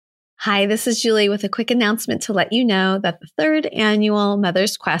Hi, this is Julie with a quick announcement to let you know that the third annual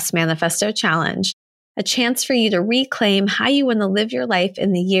Mother's Quest Manifesto Challenge, a chance for you to reclaim how you want to live your life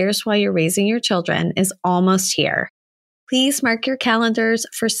in the years while you're raising your children, is almost here. Please mark your calendars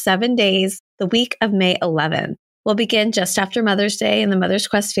for 7 days, the week of May 11th. We'll begin just after Mother's Day in the Mother's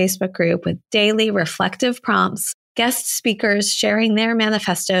Quest Facebook group with daily reflective prompts, guest speakers sharing their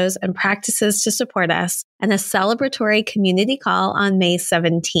manifestos and practices to support us, and a celebratory community call on May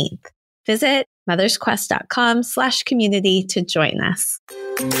 17th. Visit mothersquest.com/community to join us.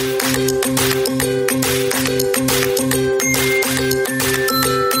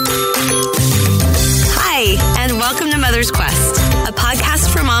 Hi, and welcome to Mother's Quest, a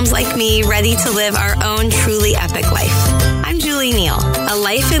podcast for moms like me ready to live our own truly epic life. I'm Julie Neal, a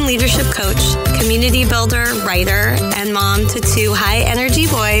life and leadership coach, community builder, writer, and mom to 2 high-energy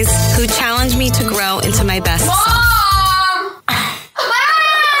boys who challenge me to grow into my best self.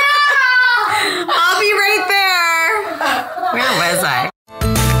 I'll be right there. Where was I?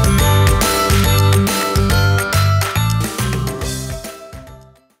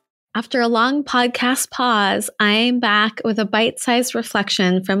 After a long podcast pause, I'm back with a bite-sized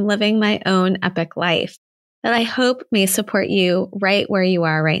reflection from living my own epic life that I hope may support you right where you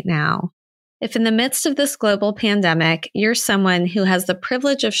are right now. If in the midst of this global pandemic, you're someone who has the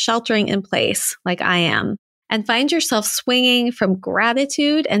privilege of sheltering in place, like I am, and find yourself swinging from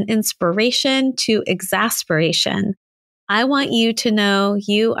gratitude and inspiration to exasperation, I want you to know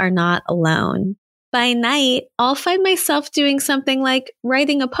you are not alone. By night, I'll find myself doing something like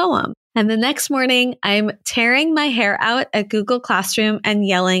writing a poem. And the next morning, I'm tearing my hair out at Google Classroom and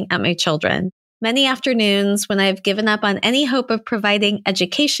yelling at my children. Many afternoons, when I've given up on any hope of providing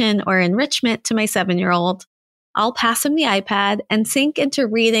education or enrichment to my 7-year-old, I'll pass him the iPad and sink into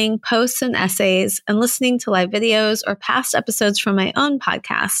reading posts and essays and listening to live videos or past episodes from my own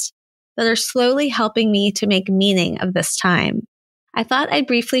podcast that are slowly helping me to make meaning of this time. I thought I'd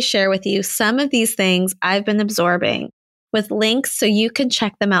briefly share with you some of these things I've been absorbing with links so you can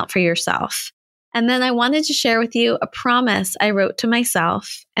check them out for yourself. And then I wanted to share with you a promise I wrote to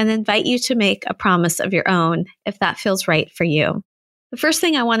myself and invite you to make a promise of your own if that feels right for you. The first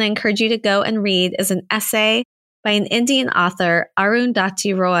thing I want to encourage you to go and read is an essay by an Indian author,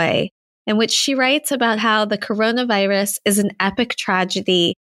 Arundhati Roy, in which she writes about how the coronavirus is an epic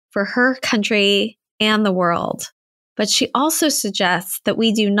tragedy for her country and the world. But she also suggests that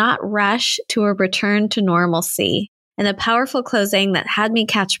we do not rush to a return to normalcy. In a powerful closing that had me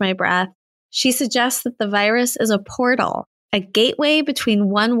catch my breath, she suggests that the virus is a portal, a gateway between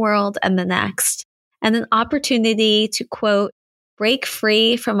one world and the next, and an opportunity to, quote, break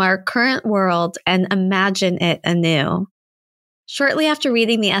free from our current world and imagine it anew. Shortly after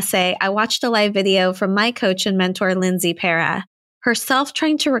reading the essay, I watched a live video from my coach and mentor, Lindsay Para, herself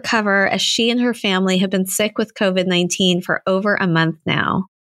trying to recover as she and her family have been sick with COVID-19 for over a month now.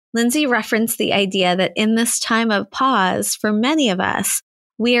 Lindsay referenced the idea that in this time of pause, for many of us,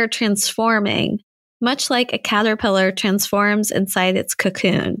 we are transforming, much like a caterpillar transforms inside its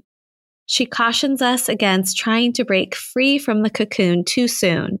cocoon. She cautions us against trying to break free from the cocoon too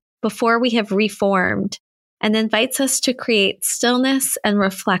soon, before we have reformed, and invites us to create stillness and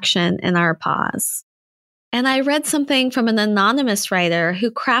reflection in our pause. And I read something from an anonymous writer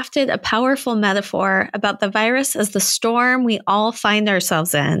who crafted a powerful metaphor about the virus as the storm we all find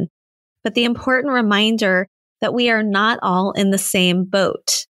ourselves in, but the important reminder that we are not all in the same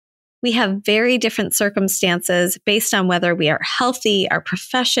boat. We have very different circumstances based on whether we are healthy, our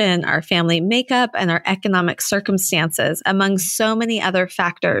profession, our family makeup, and our economic circumstances, among so many other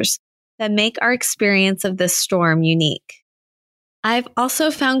factors that make our experience of this storm unique. I've also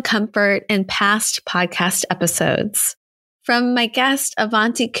found comfort in past podcast episodes. From my guest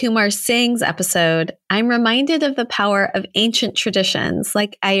Avanti Kumar Singh's episode, I'm reminded of the power of ancient traditions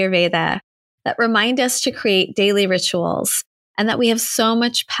like Ayurveda that remind us to create daily rituals and that we have so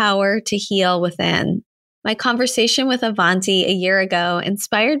much power to heal within. My conversation with Avanti a year ago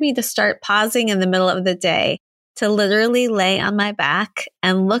inspired me to start pausing in the middle of the day to literally lay on my back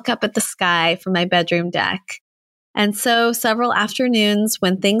and look up at the sky from my bedroom deck. And so several afternoons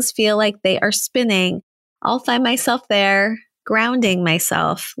when things feel like they are spinning, I'll find myself there, grounding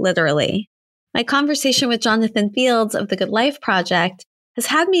myself, literally. My conversation with Jonathan Fields of the Good Life Project has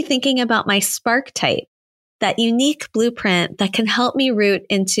had me thinking about my sparktype, that unique blueprint that can help me root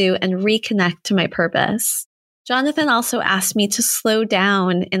into and reconnect to my purpose. Jonathan also asked me to slow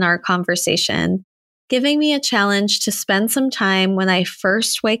down in our conversation, giving me a challenge to spend some time when I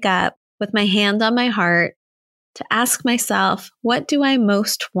first wake up with my hand on my heart to ask myself, what do I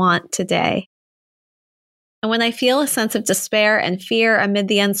most want today? And when I feel a sense of despair and fear amid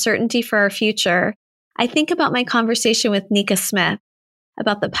the uncertainty for our future, I think about my conversation with Nicka Smith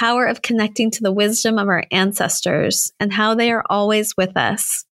about the power of connecting to the wisdom of our ancestors and how they are always with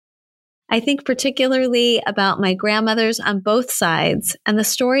us. I think particularly about my grandmothers on both sides and the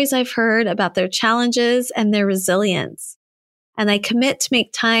stories I've heard about their challenges and their resilience. And I commit to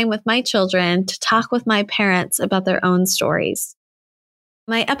make time with my children to talk with my parents about their own stories.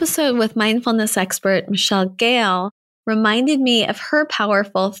 My episode with mindfulness expert Michelle Gale reminded me of her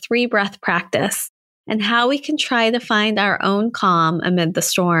powerful 3-breath practice and how we can try to find our own calm amid the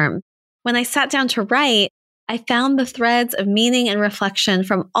storm. When I sat down to write, I found the threads of meaning and reflection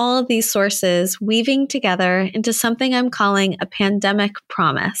from all of these sources weaving together into something I'm calling a pandemic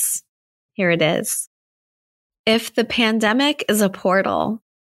promise. Here it is. If the pandemic is a portal,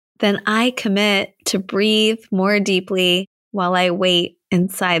 then I commit to breathe more deeply while I wait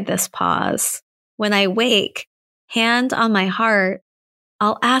inside this pause. When I wake, hand on my heart,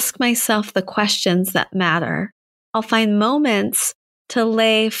 I'll ask myself the questions that matter. I'll find moments to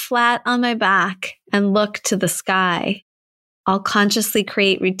lay flat on my back and look to the sky. I'll consciously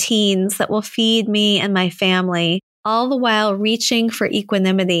create routines that will feed me and my family, all the while reaching for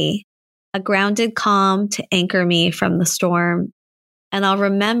equanimity, a grounded calm to anchor me from the storm. And I'll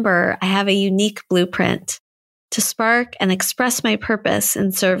remember I have a unique blueprint to spark and express my purpose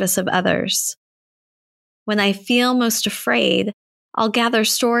in service of others. When I feel most afraid, I'll gather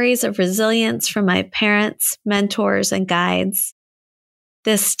stories of resilience from my parents, mentors, and guides.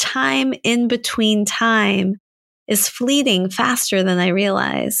 This time in between time is fleeting faster than I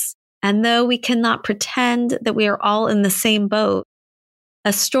realize. And though we cannot pretend that we are all in the same boat,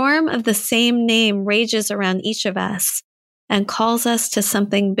 a storm of the same name rages around each of us and calls us to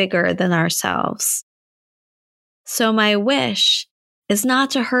something bigger than ourselves. So my wish is not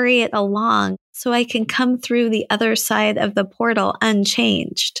to hurry it along so I can come through the other side of the portal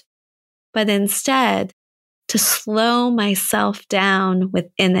unchanged, but instead to slow myself down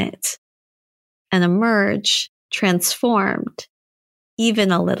within it and emerge transformed,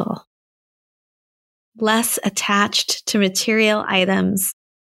 even a little. Less attached to material items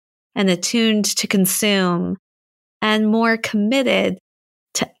and attuned to consume, and more committed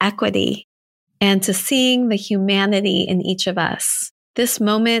to equity and to seeing the humanity in each of us. This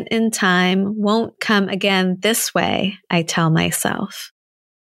moment in time won't come again this way, I tell myself.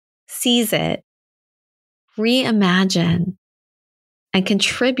 Seize it, reimagine, and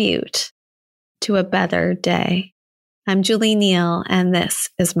contribute to a better day. I'm Julie Neal, and this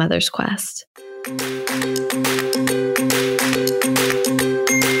is Mother's Quest.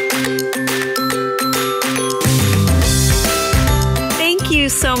 Thank you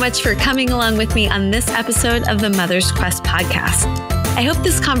so much for coming along with me on this episode of the Mother's Quest podcast. I hope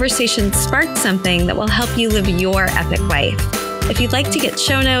this conversation sparked something that will help you live your epic life. If you'd like to get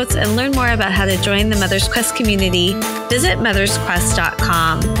show notes and learn more about how to join the Mother's Quest community, visit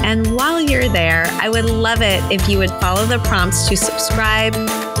mothersquest.com. And while you're there, I would love it if you would follow the prompts to subscribe,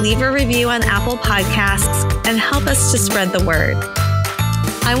 leave a review on Apple Podcasts, and help us to spread the word.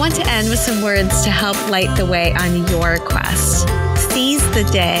 I want to end with some words to help light the way on your quest. Seize the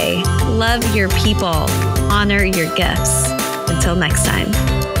day, love your people, honor your gifts. Until next time.